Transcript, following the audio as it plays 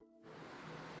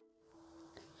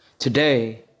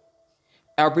Today,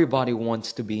 everybody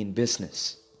wants to be in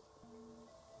business.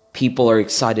 People are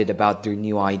excited about their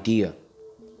new idea.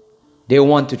 They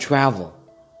want to travel.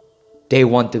 They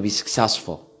want to be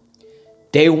successful.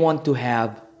 They want to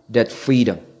have that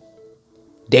freedom.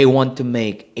 They want to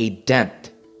make a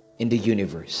dent in the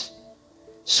universe.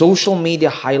 Social media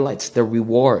highlights the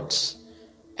rewards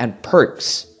and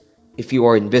perks if you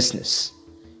are in business.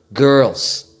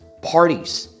 Girls,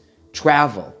 parties,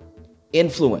 travel,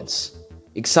 influence.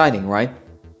 Exciting, right?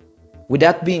 With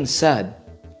that being said,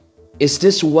 is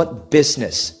this what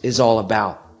business is all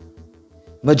about?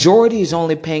 Majority is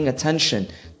only paying attention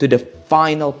to the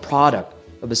final product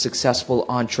of a successful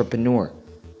entrepreneur.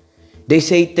 They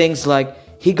say things like,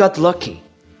 he got lucky.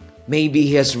 Maybe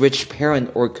he has rich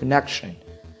parent or connection.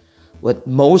 What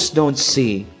most don't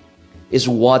see is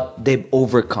what they've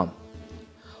overcome.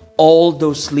 All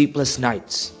those sleepless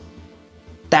nights,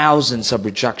 thousands of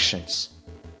rejections,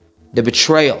 the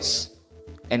betrayals,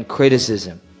 and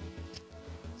criticism.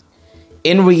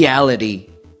 In reality,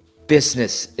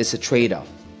 business is a trade-off.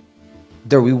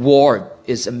 The reward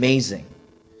is amazing.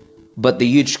 But the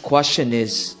huge question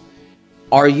is,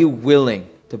 are you willing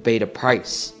to pay the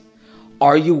price?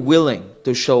 Are you willing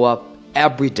to show up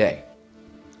every day?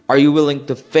 Are you willing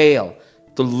to fail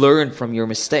to learn from your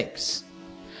mistakes?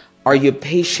 Are you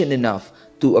patient enough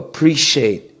to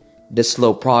appreciate the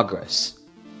slow progress?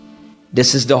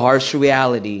 This is the harsh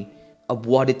reality of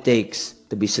what it takes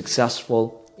to be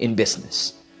successful in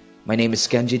business. My name is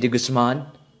Kenji De Guzman.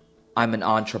 I'm an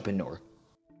entrepreneur.